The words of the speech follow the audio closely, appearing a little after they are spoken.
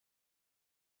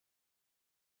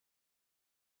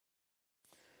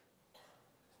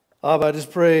Abba, I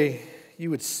just pray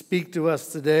you would speak to us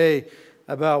today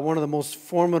about one of the most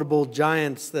formidable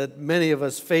giants that many of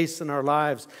us face in our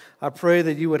lives. I pray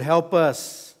that you would help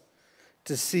us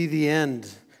to see the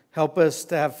end. Help us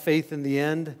to have faith in the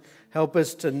end. Help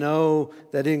us to know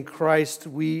that in Christ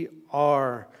we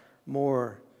are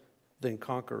more than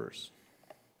conquerors.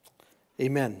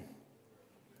 Amen.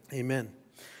 Amen.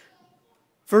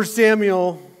 1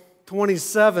 Samuel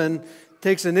 27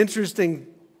 takes an interesting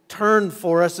turn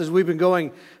for us as we've been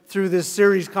going through this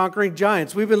series, Conquering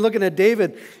Giants. We've been looking at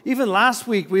David. Even last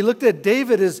week, we looked at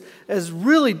David as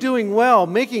really doing well,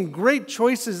 making great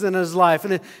choices in his life.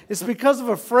 And it's because of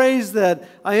a phrase that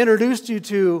I introduced you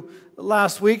to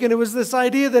last week, and it was this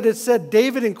idea that it said,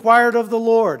 David inquired of the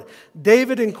Lord.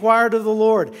 David inquired of the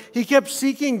Lord. He kept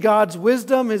seeking God's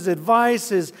wisdom, His advice,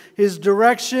 His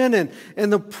direction,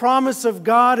 and the promise of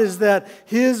God is that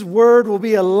His word will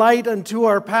be a light unto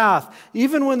our path.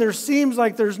 Even when there seems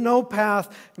like there's no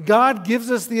path, God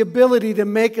gives us the ability to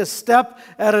make a step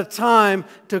at a time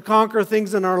to conquer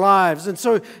things in our lives. And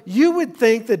so you would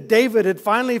think that David had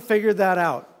finally figured that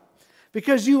out.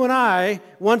 Because you and I,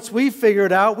 once we figure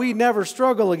it out, we never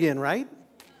struggle again, right?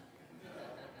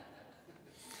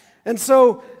 And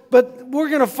so, but we're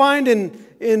going to find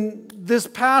in this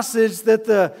passage that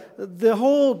the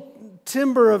whole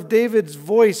timbre of David's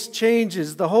voice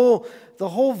changes. The whole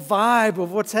vibe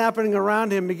of what's happening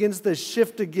around him begins to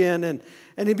shift again.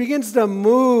 And he begins to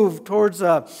move towards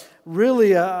a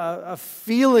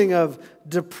feeling of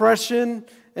depression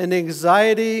and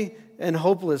anxiety and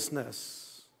hopelessness.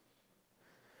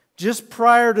 Just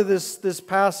prior to this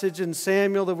passage in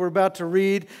Samuel that we're about to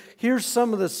read, here's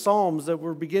some of the Psalms that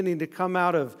were beginning to come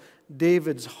out of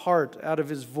David's heart, out of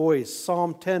his voice.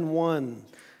 Psalm 10:1.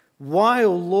 Why,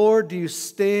 O Lord, do you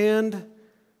stand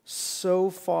so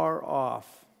far off?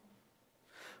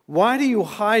 Why do you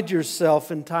hide yourself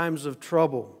in times of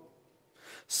trouble?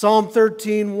 Psalm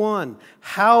 13:1.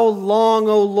 How long,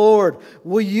 O Lord,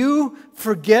 will you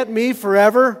forget me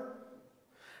forever?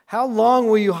 How long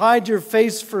will you hide your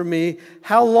face from me?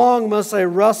 How long must I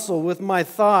wrestle with my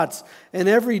thoughts and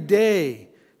every day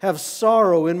have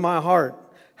sorrow in my heart?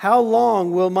 How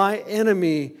long will my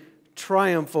enemy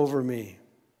triumph over me?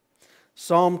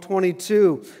 Psalm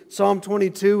 22. Psalm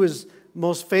 22 is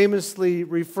most famously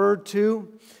referred to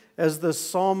as the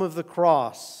Psalm of the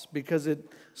Cross because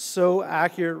it so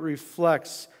accurately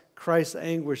reflects Christ's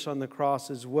anguish on the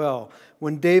cross as well.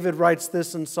 When David writes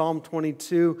this in Psalm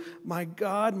 22, my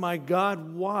God,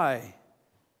 why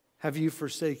have you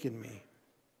forsaken me?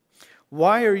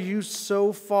 Why are you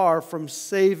so far from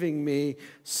saving me,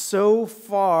 so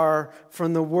far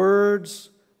from the words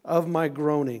of my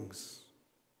groanings?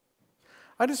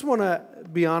 I just want to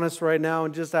be honest right now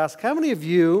and just ask, how many of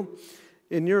you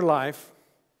in your life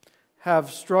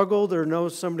have struggled or know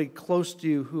somebody close to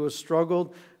you who has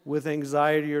struggled with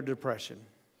anxiety or depression?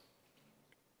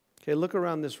 Okay, look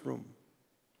around this room.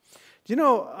 Do you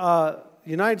know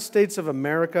United States of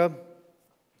America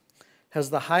has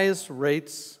the highest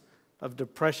rates of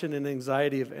depression and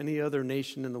anxiety of any other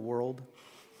nation in the world?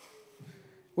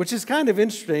 Which is kind of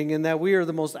interesting in that we are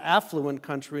the most affluent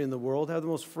country in the world, have the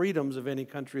most freedoms of any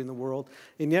country in the world,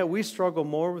 and yet we struggle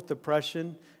more with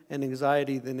depression and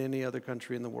anxiety than any other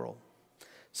country in the world.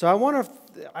 So I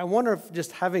wonder if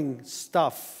just having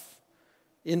stuff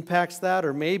impacts that,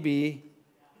 or maybe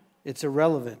it's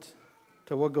irrelevant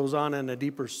to what goes on in a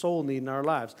deeper soul need in our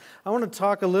lives. I want to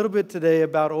talk a little bit today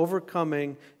about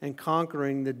overcoming and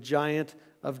conquering the giant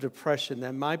of depression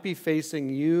that might be facing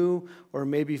you or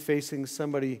maybe facing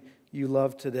somebody you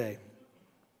love today.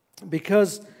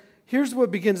 Because here's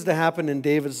what begins to happen in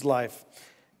David's life.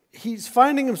 He's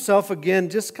finding himself again,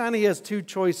 he has two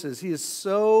choices. He is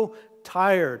so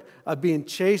tired of being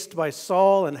chased by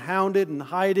Saul and hounded and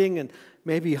hiding and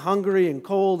maybe hungry and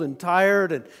cold and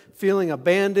tired and feeling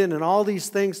abandoned, and all these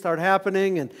things start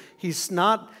happening, and he's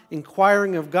not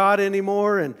inquiring of God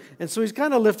anymore, and so he's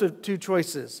kind of left with two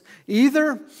choices.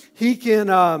 Either he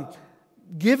can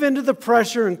give into the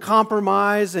pressure and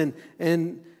compromise and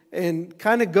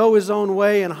kind of go his own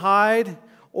way and hide,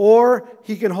 or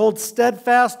he can hold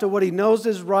steadfast to what he knows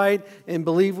is right and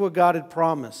believe what God had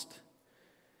promised.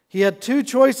 He had two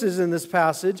choices in this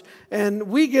passage, and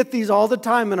we get these all the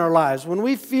time in our lives. When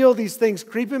we feel these things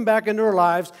creeping back into our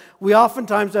lives, we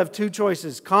oftentimes have two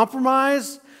choices.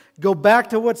 Compromise, go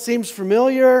back to what seems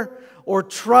familiar, or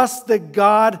trust that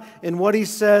God and what He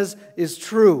says is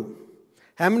true.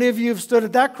 How many of you have stood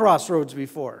at that crossroads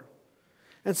before?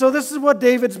 And so this is what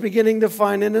David's beginning to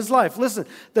find in his life. Listen,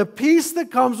 the peace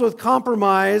that comes with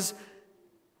compromise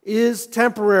is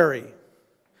temporary,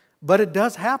 but it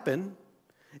does happen.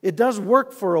 It does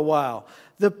work for a while.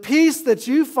 The peace that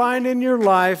you find in your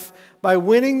life by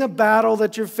winning the battle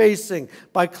that you're facing,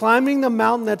 by climbing the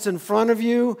mountain that's in front of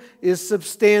you, is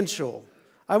substantial.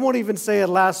 I won't even say it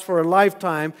lasts for a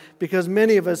lifetime because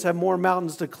many of us have more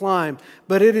mountains to climb,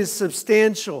 but it is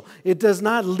substantial. It does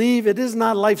not leave, it is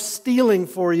not life stealing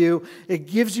for you. It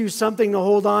gives you something to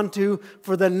hold on to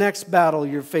for the next battle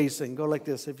you're facing. Go like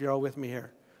this if you're all with me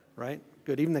here, right?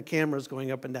 Good. Even the camera's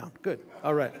going up and down. Good.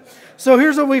 All right. So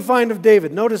here's what we find of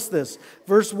David. Notice this.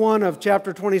 Verse 1 of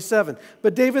chapter 27.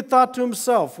 But David thought to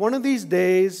himself, one of these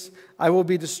days I will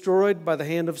be destroyed by the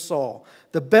hand of Saul.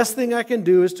 The best thing I can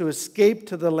do is to escape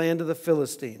to the land of the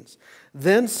Philistines.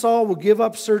 Then Saul will give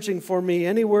up searching for me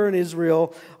anywhere in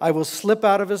Israel. I will slip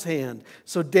out of his hand.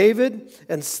 So David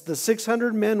and the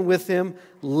 600 men with him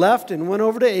left and went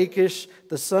over to Achish,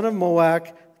 the son of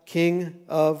Moach, king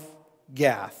of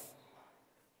Gath.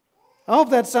 I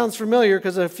hope that sounds familiar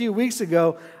because a few weeks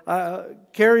ago,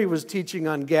 Carrie was teaching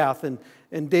on Gath and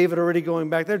David already going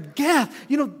back there. Gath,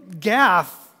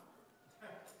 Gath.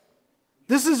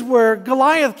 This is where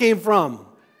Goliath came from.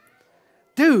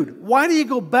 Dude, why do you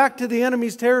go back to the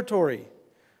enemy's territory?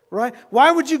 Right?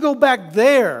 Why would you go back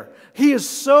there? He is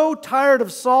so tired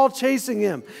of Saul chasing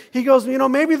him. He goes,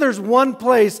 maybe there's one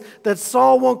place that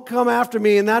Saul won't come after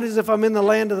me, and that is if I'm in the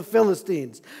land of the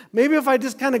Philistines. Maybe if I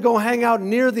just kind of go hang out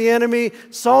near the enemy,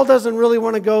 Saul doesn't really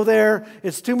want to go there.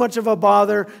 It's too much of a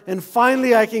bother, and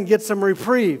finally I can get some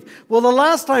reprieve. Well, the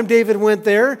last time David went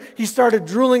there, he started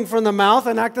drooling from the mouth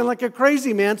and acting like a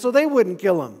crazy man so they wouldn't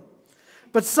kill him.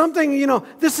 But something,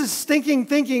 this is stinking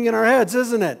thinking in our heads,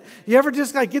 isn't it? You ever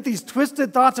just get these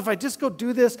twisted thoughts, if I just go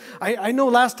do this, I know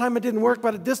last time it didn't work,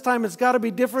 but this time it's got to be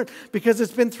different because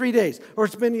it's been 3 days, or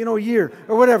it's been, a year,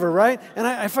 or whatever, right? And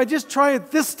if I just try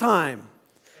it this time.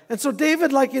 And so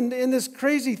David, in this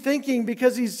crazy thinking,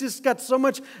 because he's just got so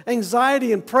much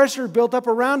anxiety and pressure built up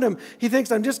around him, he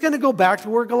thinks, I'm just going to go back to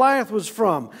where Goliath was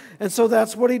from. And so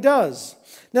that's what he does.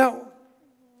 Now,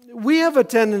 we have a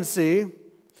tendency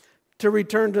to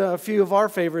return to a few of our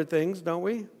favorite things, don't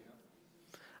we?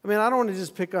 I don't want to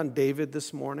just pick on David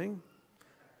this morning.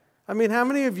 How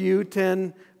many of you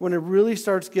tend, when it really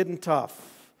starts getting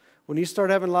tough, when you start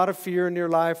having a lot of fear in your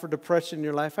life or depression in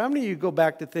your life, how many of you go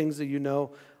back to things that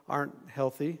aren't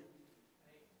healthy?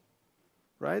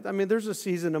 Right? There's a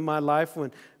season in my life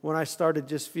when I started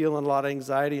just feeling a lot of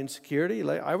anxiety and insecurity.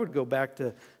 I would go back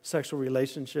to sexual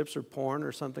relationships or porn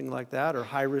or something like that, or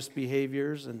high-risk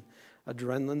behaviors and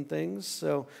adrenaline things.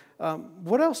 So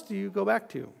what else do you go back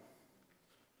to?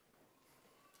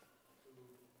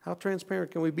 How transparent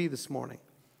can we be this morning?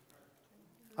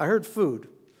 I heard food.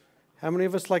 How many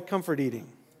of us like comfort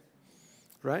eating?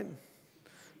 Right?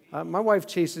 My wife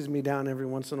chases me down every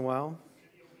once in a while,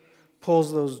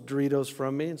 pulls those Doritos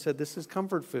from me and said, this is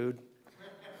comfort food.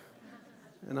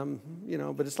 And I'm,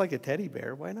 but it's like a teddy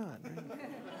bear. Why not? Right?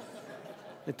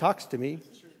 It talks to me.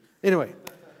 Anyway,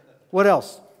 what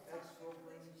else?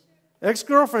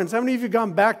 Ex-girlfriends. How many of you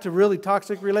gone back to really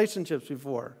toxic relationships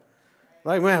before?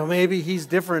 Like, well, maybe he's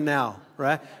different now,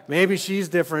 right? Maybe she's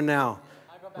different now,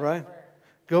 right?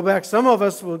 Go back. Some of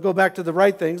us will go back to the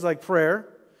right things like prayer.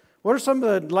 What are some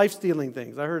of the life-stealing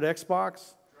things? I heard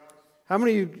Xbox. How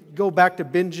many of you go back to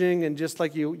binging and just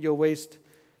like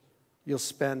you'll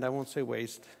spend, I won't say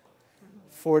waste,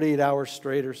 48 hours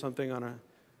straight or something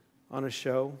on a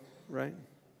show, right?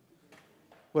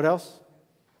 What else?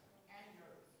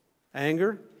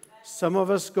 Anger. Some of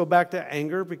us go back to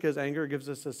anger because anger gives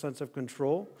us a sense of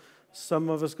control. Some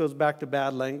of us goes back to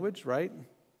bad language, right?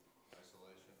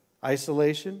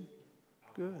 Isolation.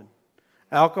 Good.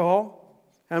 Alcohol.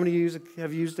 How many of you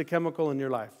have used a chemical in your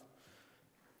life?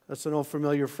 That's an old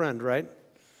familiar friend, right?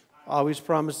 Always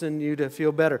promising you to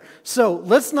feel better. So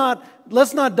let's not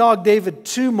dog David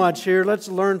too much here. Let's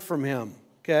learn from him.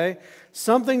 Okay?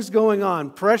 Something's going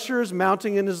on. Pressure is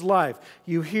mounting in his life.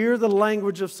 You hear the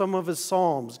language of some of his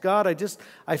psalms. God,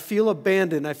 I feel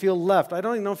abandoned. I feel left. I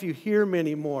don't even know if you hear me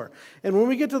anymore. And when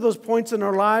we get to those points in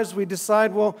our lives, we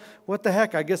decide, well, what the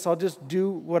heck? I guess I'll just do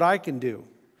what I can do.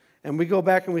 And we go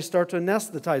back and we start to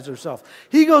anesthetize ourselves.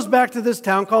 He goes back to this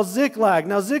town called Ziklag.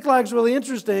 Now, Ziklag's really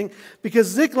interesting because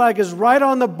Ziklag is right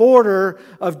on the border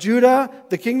of Judah,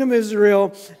 the kingdom of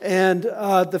Israel, and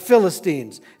the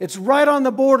Philistines. It's right on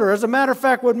the border. As a matter of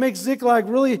fact, what makes Ziklag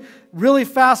really, really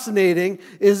fascinating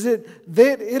is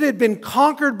that it had been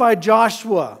conquered by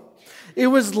Joshua. It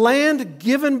was land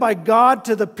given by God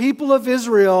to the people of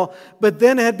Israel, but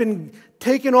then had been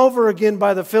taken over again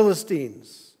by the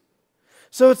Philistines.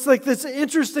 So it's like this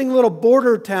interesting little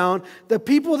border town. The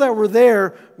people that were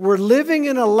there were living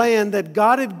in a land that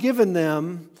God had given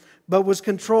them, but was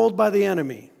controlled by the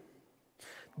enemy.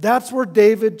 That's where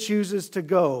David chooses to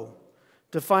go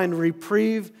to find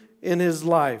reprieve in his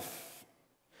life.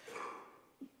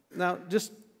 Now,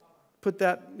 just put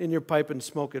that in your pipe and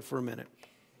smoke it for a minute.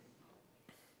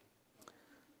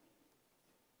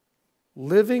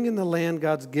 Living in the land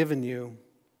God's given you,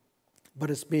 but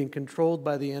it's being controlled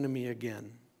by the enemy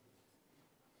again.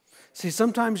 See,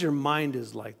 sometimes your mind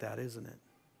is like that, isn't it?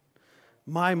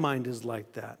 My mind is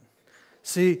like that.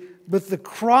 See, with the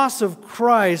cross of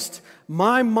Christ,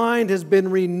 my mind has been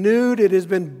renewed. It has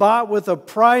been bought with a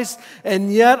price,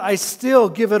 and yet I still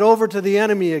give it over to the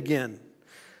enemy again.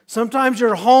 Sometimes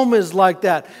your home is like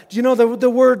that. Do you know the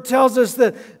Word tells us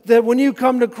that when you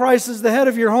come to Christ as the head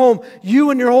of your home, you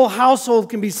and your whole household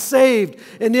can be saved.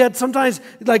 And yet sometimes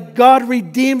like God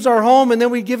redeems our home and then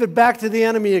we give it back to the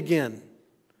enemy again.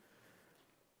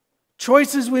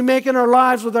 Choices we make in our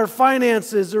lives with our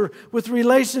finances or with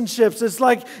relationships. It's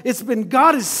like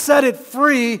God has set it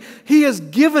free. He has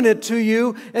given it to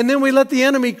you. And then we let the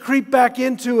enemy creep back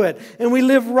into it. And we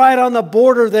live right on the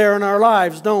border there in our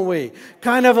lives, don't we?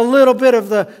 Kind of a little bit of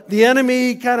the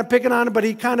enemy kind of picking on it, but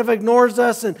he kind of ignores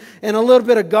us. And a little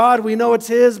bit of God. We know it's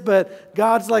his, but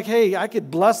God's like, hey, I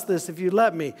could bless this if you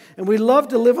let me. And we love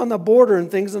to live on the border and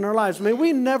things in our lives. May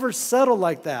we never settle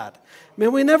like that.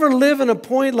 Man, we never live in a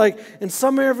point like in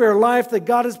some area of our life that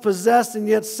God is possessed and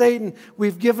yet Satan,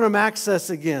 we've given him access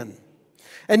again.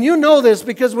 And you know this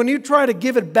because when you try to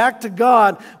give it back to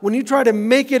God, when you try to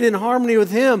make it in harmony with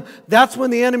him, that's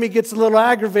when the enemy gets a little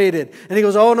aggravated. And he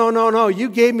goes, oh, no, you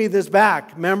gave me this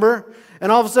back, remember?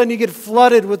 And all of a sudden you get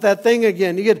flooded with that thing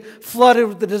again. You get flooded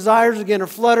with the desires again, or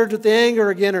flooded with the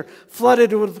anger again, or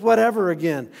flooded with whatever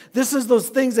again. This is those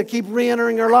things that keep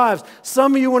re-entering our lives.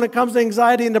 Some of you, when it comes to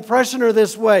anxiety and depression, are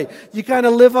this way. You kind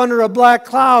of live under a black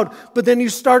cloud, but then you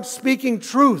start speaking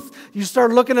truth. You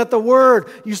start looking at the Word.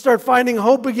 You start finding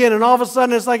hope again, and all of a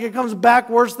sudden it's like it comes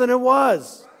back worse than it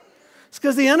was. It's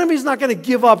because the enemy's not going to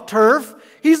give up turf.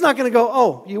 He's not going to go,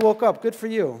 oh, you woke up. Good for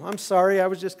you. I'm sorry. I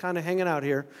was just kind of hanging out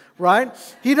here. Right?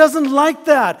 He doesn't like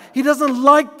that. He doesn't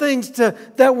like things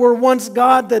that were once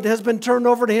God that has been turned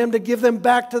over to him to give them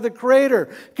back to the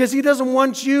Creator. Because he doesn't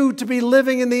want you to be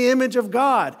living in the image of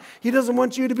God. He doesn't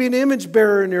want you to be an image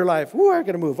bearer in your life. Ooh, I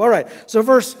got to move. All right. So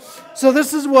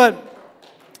this is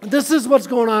what's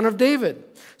going on of David.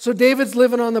 So David's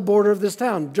living on the border of this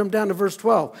town. Jump down to verse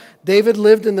 12. David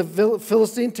lived in the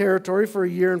Philistine territory for a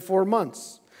year and 4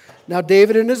 months. Now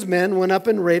David and his men went up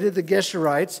and raided the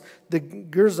Geshurites, the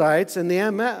Girzites, and the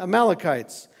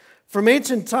Amalekites. From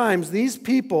ancient times, these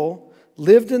people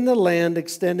lived in the land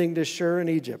extending to Shur in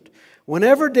Egypt.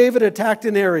 Whenever David attacked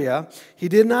an area, he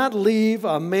did not leave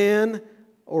a man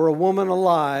or a woman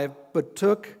alive, but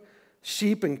took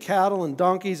sheep and cattle and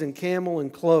donkeys and camel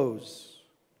and clothes.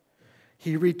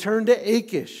 He returned to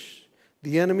Achish,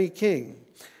 the enemy king.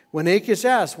 When Achish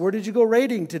asked, where did you go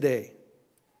raiding today?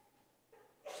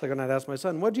 It's like when I'd ask my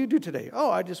son, what did you do today?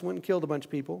 Oh, I just went and killed a bunch of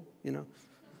people,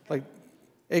 Like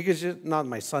Achish, not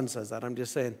my son says that, I'm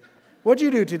just saying, what did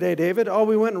you do today, David? Oh,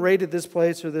 we went and raided this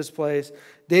place or this place.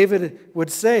 David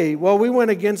would say, well, we went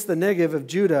against the Negev of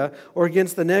Judah or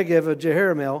against the Negev of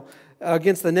Jehoramel,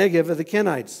 against the Negev of the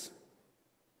Kenites.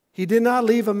 He did not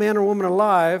leave a man or woman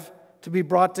alive to be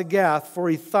brought to Gath, for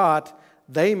he thought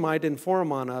they might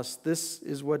inform on us. This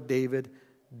is what David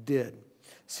did.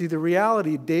 See, the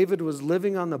reality, David was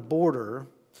living on the border.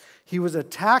 He was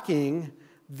attacking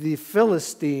the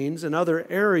Philistines and other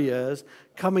areas,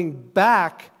 coming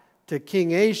back to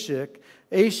King Achish,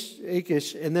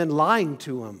 and then lying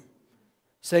to him,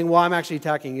 saying, well, I'm actually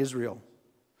attacking Israel.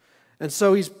 And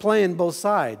so he's playing both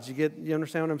sides. You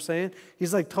understand what I'm saying?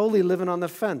 He's like totally living on the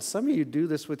fence. Some of you do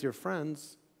this with your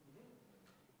friends.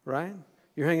 Right?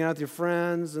 You're hanging out with your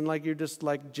friends and like you're just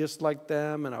like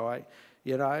them.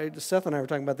 And Seth and I were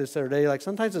talking about this the other day. Like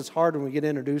sometimes it's hard when we get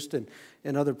introduced in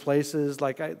other places.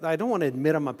 Like I don't want to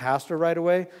admit I'm a pastor right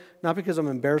away, not because I'm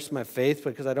embarrassed of my faith, but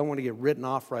because I don't want to get written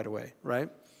off right away. Right?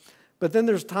 But then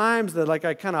there's times that like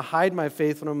I kind of hide my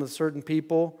faith when I'm with certain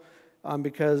people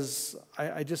because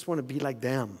I just want to be like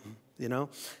them. And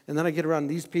then I get around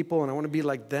these people and I want to be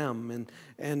like them.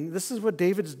 And this is what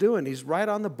David's doing. He's right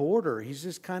on the border. He's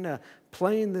just kind of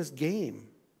playing this game.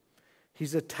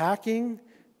 He's attacking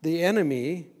the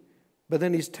enemy, but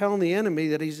then he's telling the enemy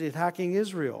that he's attacking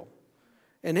Israel.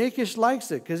 And Achish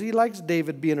likes it because he likes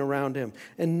David being around him.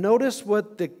 And notice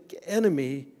what the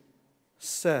enemy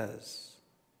says.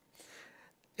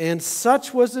 And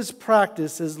such was his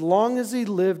practice as long as he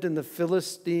lived in the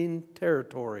Philistine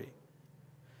territory.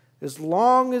 As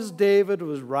long as David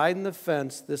was riding the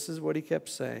fence, this is what he kept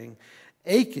saying.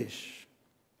 Achish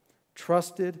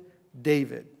trusted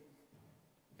David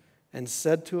and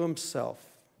said to himself,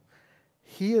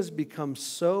 he has become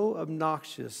so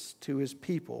obnoxious to his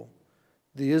people,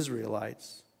 the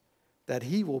Israelites, that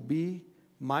he will be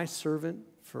my servant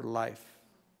for life.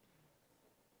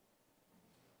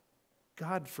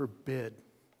 God forbid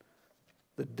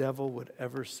the devil would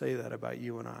ever say that about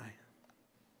you and I.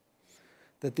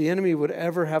 That the enemy would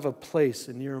ever have a place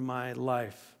in your and my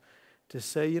life to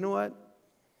say, you know what?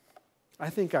 I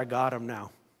think I got him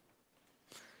now.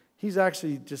 He's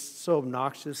actually just so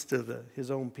obnoxious to his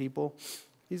own people.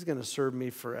 He's going to serve me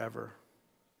forever.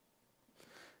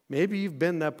 Maybe you've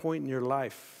been that point in your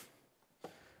life.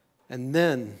 And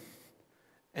then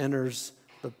enters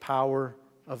the power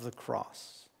of the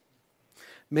cross.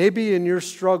 Maybe in your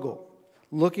struggle,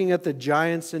 looking at the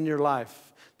giants in your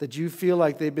life, that you feel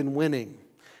like they've been winning,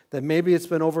 that maybe it's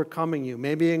been overcoming you,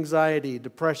 maybe anxiety,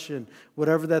 depression,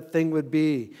 whatever that thing would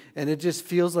be, and it just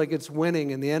feels like it's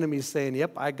winning, and the enemy's saying,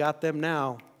 yep, I got them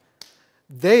now.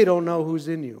 They don't know who's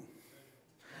in you.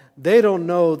 They don't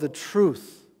know the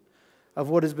truth of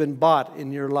what has been bought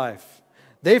in your life.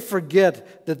 They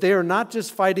forget that they are not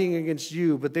just fighting against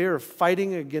you, but they are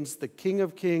fighting against the King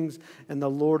of Kings and the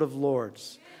Lord of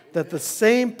Lords. That the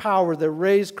same power that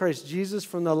raised Christ Jesus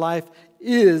from the life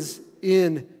is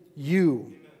in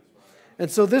you. And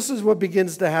so this is what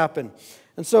begins to happen.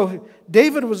 And so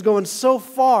David was going so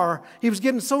far, he was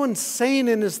getting so insane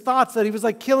in his thoughts that he was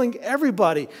like killing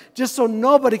everybody just so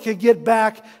nobody could get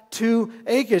back to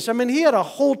Achish. I mean, he had a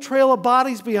whole trail of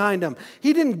bodies behind him.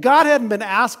 God hadn't been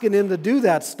asking him to do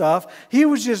that stuff. He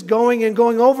was just going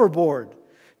overboard.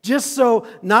 Just so,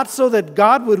 not so that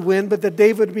God would win, but that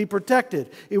David would be protected.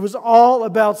 It was all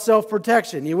about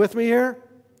self-protection. You with me here?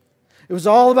 It was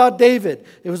all about David.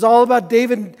 It was all about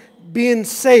David being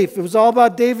safe. It was all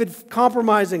about David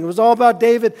compromising. It was all about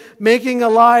David making a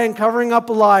lie and covering up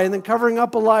a lie and then covering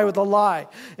up a lie with a lie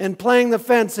and playing the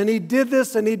fence. And he did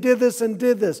this and he did this and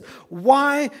did this.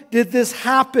 Why did this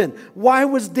happen? Why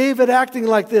was David acting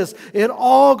like this? It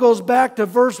all goes back to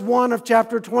verse 1 of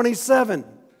chapter 27.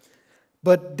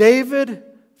 But David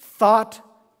thought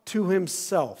to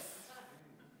himself.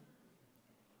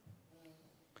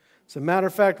 As a matter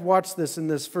of fact, watch this in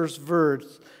this first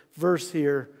verse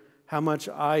here, how much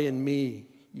I and me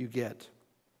you get.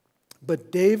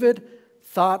 But David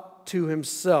thought to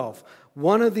himself,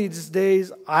 one of these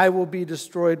days I will be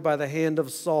destroyed by the hand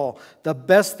of Saul. The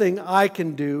best thing I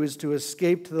can do is to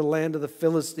escape to the land of the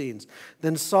Philistines.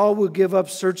 Then Saul will give up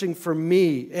searching for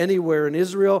me anywhere in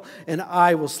Israel, and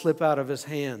I will slip out of his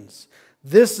hands.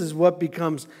 This is what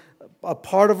becomes a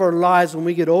part of our lives when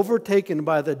we get overtaken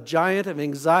by the giant of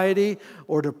anxiety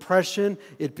or depression.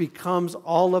 It becomes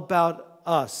all about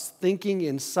us thinking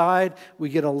inside. We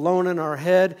get alone in our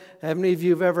head. How many of you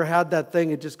have ever had that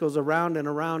thing? It just goes around and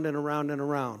around and around and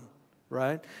around,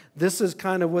 right? This is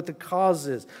kind of what the cause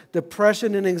is.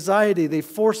 Depression and anxiety, they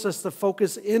force us to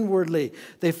focus inwardly.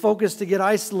 They focus to get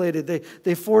isolated.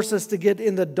 They force us to get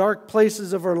in the dark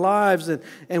places of our lives,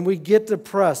 and we get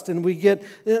depressed. And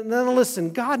now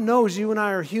listen, God knows you and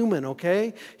I are human,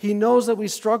 okay? He knows that we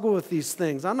struggle with these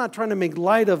things. I'm not trying to make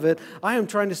light of it. I am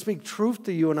trying to speak truth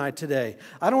to you and I today.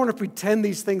 I don't want to pretend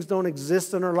these things don't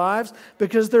exist in our lives,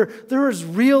 because they're as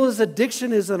real as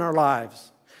addiction is in our lives.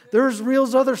 They're as real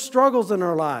as other struggles in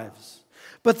our lives.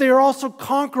 But they are also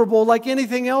conquerable like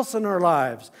anything else in our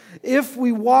lives if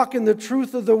we walk in the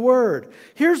truth of the Word.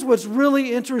 Here's what's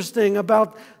really interesting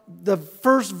about the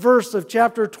first verse of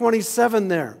chapter 27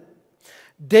 there.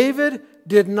 David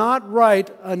did not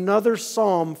write another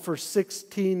psalm for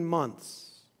 16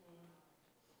 months.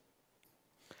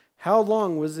 How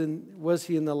long was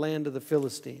he in the land of the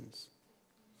Philistines?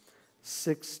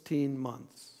 16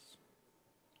 months.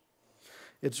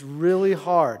 It's really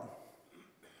hard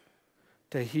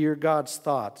to hear God's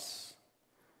thoughts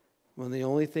when the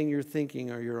only thing you're thinking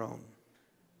are your own.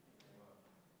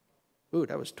 Ooh,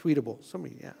 that was tweetable.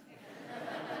 Somebody, yeah.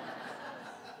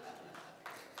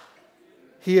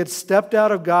 He had stepped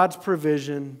out of God's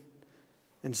provision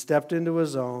and stepped into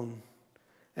his own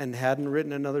and hadn't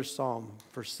written another psalm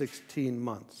for 16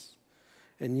 months.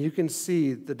 And you can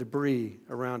see the debris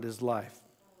around his life.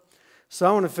 So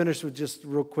I want to finish with just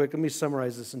real quick. Let me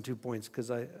summarize this in 2 points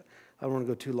because I don't want to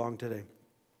go too long today.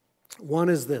 One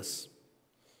is this.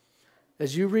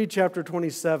 As you read chapter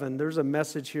 27, there's a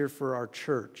message here for our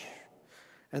church.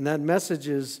 And that message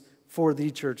is for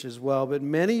the church as well. But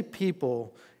many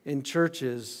people in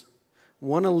churches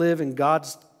want to live in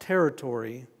God's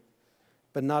territory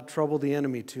but not trouble the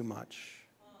enemy too much.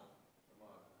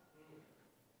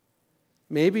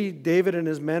 Maybe David and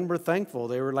his men were thankful.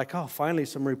 They were like, oh, finally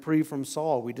some reprieve from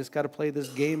Saul. We just got to play this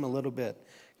game a little bit,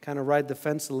 kind of ride the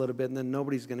fence a little bit, and then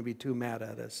nobody's going to be too mad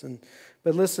at us.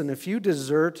 But listen, if you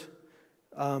desert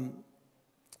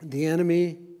The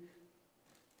enemy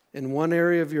in one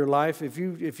area of your life, if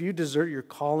you desert your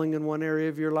calling in one area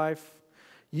of your life,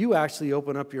 you actually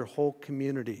open up your whole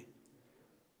community.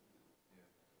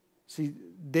 See,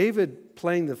 David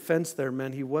playing the fence there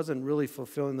meant he wasn't really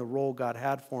fulfilling the role God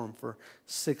had for him for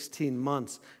 16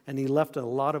 months, and he left a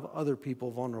lot of other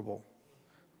people vulnerable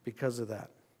because of that.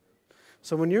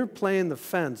 So when you're playing the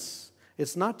fence,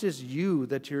 it's not just you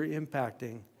that you're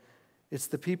impacting, it's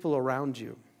the people around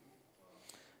you.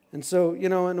 And so,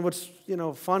 and what's,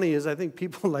 funny is I think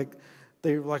people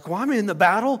they're like, well, I'm in the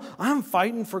battle. I'm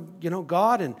fighting for,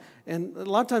 God. And a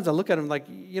lot of times I look at them like,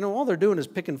 all they're doing is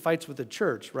picking fights with the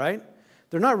church, right?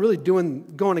 They're not really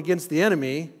going against the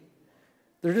enemy.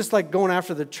 They're just like going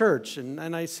after the church.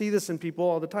 And I see this in people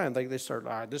all the time. Like they start,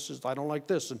 I don't like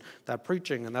this and that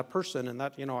preaching and that person and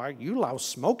that, you allow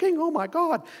smoking? Oh my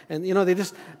God. And, they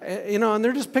just, and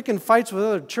they're just picking fights with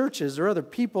other churches or other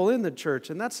people in the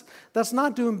church. And that's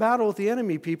not doing battle with the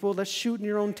enemy, people. That's shooting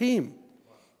your own team,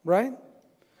 right?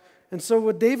 And so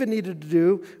what David needed to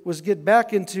do was get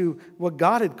back into what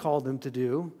God had called him to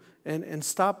do and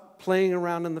stop playing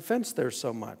around in the fence there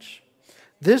so much.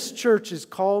 This church is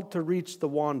called to reach the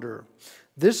wanderer.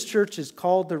 This church is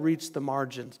called to reach the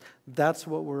margins. That's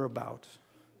what we're about.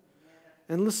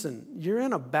 And listen, you're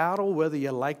in a battle whether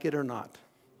you like it or not.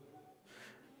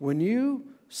 When you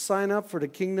sign up for the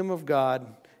kingdom of God,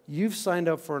 you've signed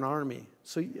up for an army.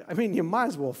 So, you might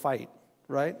as well fight,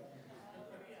 right?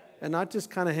 And not just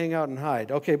kind of hang out and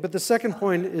hide. Okay, but the second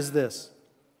point is this,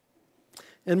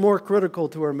 and more critical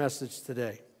to our message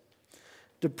today.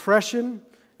 Depression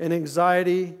and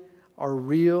anxiety are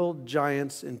real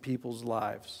giants in people's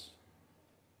lives.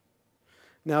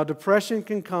 Now, depression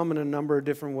can come in a number of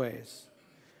different ways.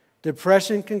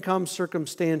 Depression can come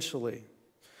circumstantially.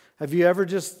 Have you ever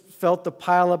just felt the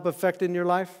pile-up effect in your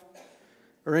life?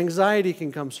 Or anxiety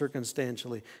can come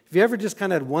circumstantially. Have you ever just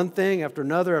kind of had one thing after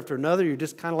another, you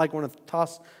just kind of like want to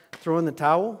throw in the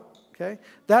towel? Okay?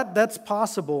 That's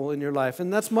possible in your life.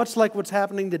 And that's much like what's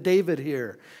happening to David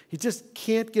here. He just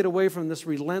can't get away from this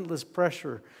relentless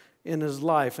pressure in his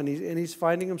life, and he's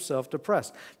finding himself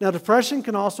depressed. Now, depression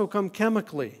can also come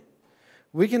chemically.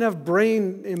 We can have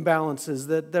brain imbalances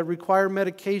that require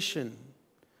medication.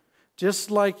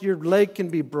 Just like your leg can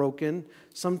be broken,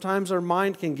 sometimes our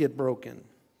mind can get broken.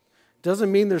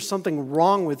 Doesn't mean there's something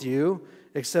wrong with you,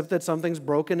 except that something's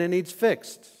broken and needs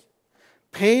fixed.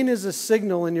 Pain is a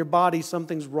signal in your body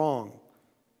something's wrong.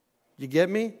 You get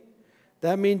me?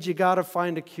 That means you got to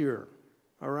find a cure,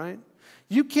 all right?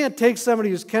 You can't take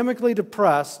somebody who's chemically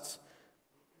depressed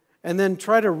and then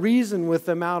try to reason with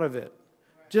them out of it.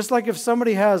 Just like if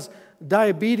somebody has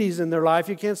diabetes in their life,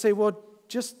 you can't say, well,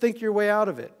 just think your way out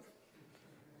of it,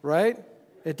 right?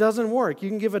 It doesn't work. You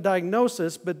can give a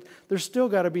diagnosis, but there's still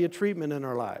got to be a treatment in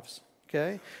our lives,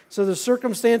 okay? So there's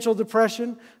circumstantial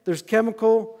depression, there's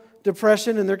chemical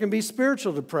depression, and there can be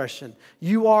spiritual depression.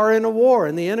 You are in a war,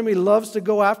 and the enemy loves to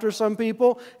go after some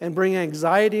people and bring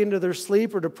anxiety into their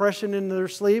sleep or depression into their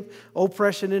sleep,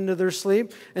 oppression into their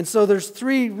sleep. And so there's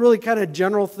three really kind of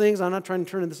general things. I'm not trying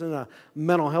to turn this into a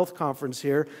mental health conference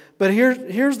here, but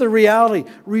here's the reality.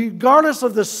 Regardless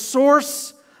of the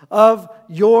source of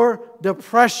your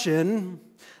depression,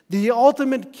 the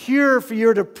ultimate cure for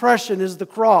your depression is the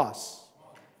cross.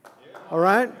 All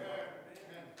right?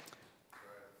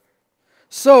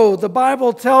 So the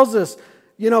Bible tells us,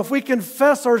 if we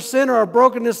confess our sin or our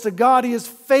brokenness to God, He is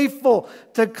faithful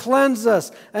to cleanse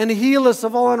us and heal us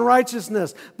of all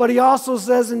unrighteousness. But He also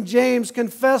says in James,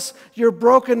 confess your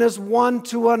brokenness one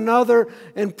to another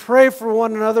and pray for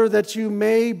one another that you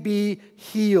may be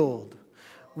healed.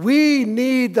 We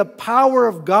need the power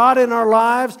of God in our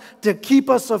lives to keep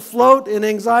us afloat in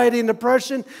anxiety and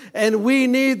depression, and we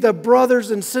need the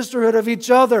brothers and sisterhood of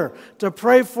each other to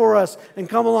pray for us and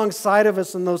come alongside of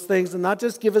us in those things and not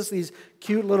just give us these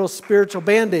cute little spiritual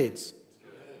Band-Aids.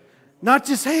 Not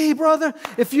just, hey, brother,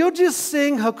 if you'll just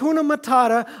sing Hakuna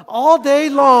Matata all day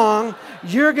long,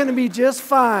 you're going to be just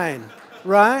fine,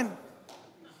 right?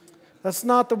 That's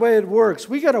not the way it works.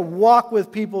 We got to walk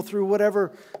with people through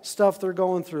whatever stuff they're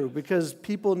going through because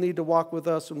people need to walk with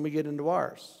us when we get into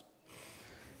ours.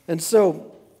 And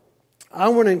so I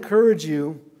want to encourage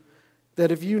you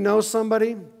that if you know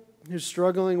somebody who's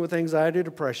struggling with anxiety or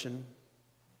depression,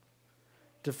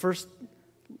 to first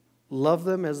love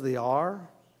them as they are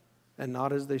and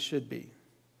not as they should be,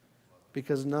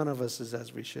 because none of us is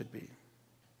as we should be.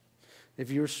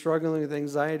 If you're struggling with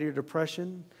anxiety or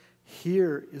depression,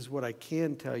 here is what I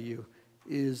can tell you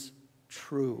is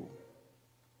true.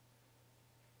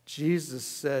 Jesus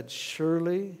said,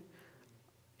 surely,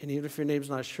 and even if your name's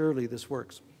not Shirley, this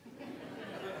works.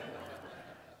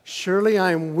 Surely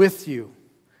I am with you,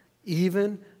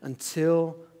 even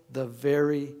until the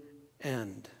very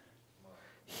end.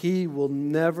 He will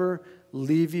never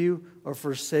leave you or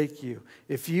forsake you.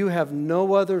 If you have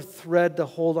no other thread to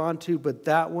hold on to but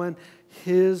that one,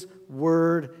 His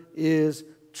word is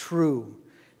true.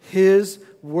 His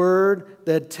word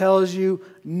that tells you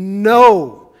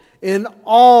no in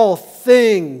all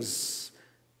things.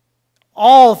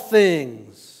 All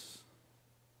things.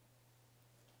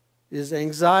 Is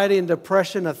anxiety and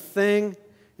depression a thing?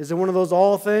 Is it one of those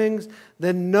all things?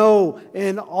 Then no,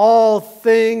 in all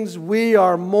things we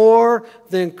are more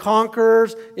than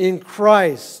conquerors in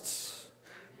Christ.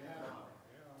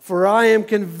 For I am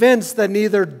convinced that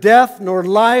neither death nor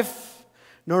life,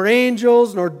 nor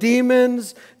angels, nor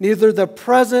demons, neither the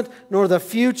present nor the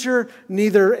future,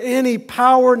 neither any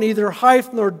power, neither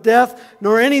height nor depth,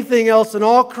 nor anything else in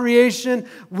all creation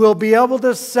will be able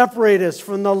to separate us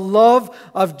from the love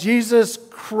of Jesus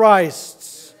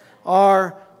Christ,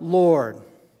 our Lord.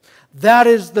 That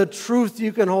is the truth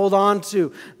you can hold on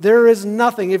to. There is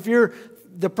nothing. If your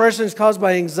depression is caused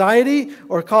by anxiety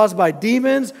or caused by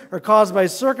demons or caused by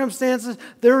circumstances,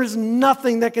 there is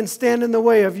nothing that can stand in the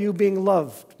way of you being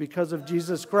loved because of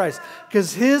Jesus Christ.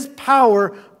 Because His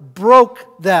power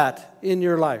broke that in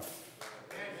your life.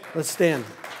 Let's stand.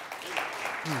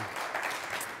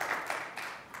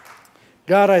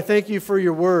 God, I thank you for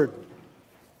your word.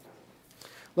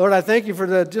 Lord, I thank you for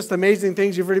the just amazing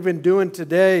things you've already been doing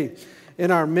today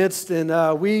in our midst.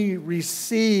 And we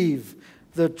receive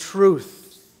the truth.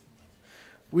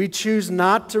 We choose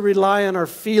not to rely on our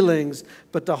feelings,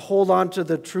 but to hold on to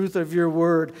the truth of your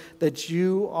word, that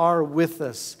you are with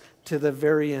us to the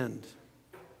very end.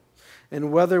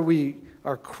 And whether we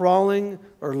are crawling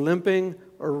or limping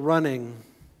or running,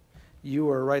 you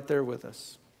are right there with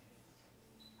us.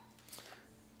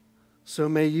 So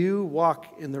may you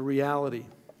walk in the reality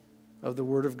of the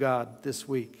Word of God this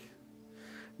week.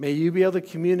 May you be able to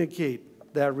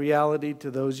communicate that reality to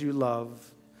those you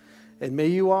love. And may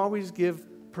you always give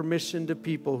permission to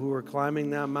people who are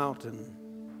climbing that mountain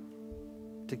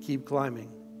to keep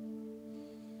climbing.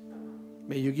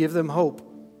 May you give them hope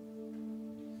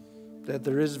that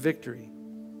there is victory.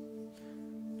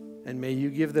 And may you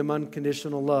give them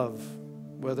unconditional love,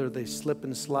 whether they slip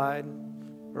and slide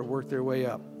or work their way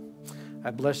up. I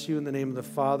bless you in the name of the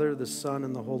Father, the Son,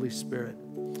 and the Holy Spirit.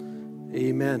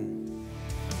 Amen.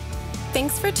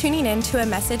 Thanks for tuning in to a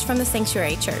message from the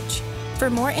Sanctuary Church.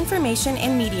 For more information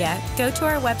and media, go to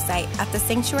our website at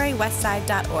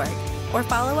thesanctuarywestside.org or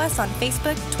follow us on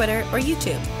Facebook, Twitter, or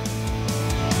YouTube.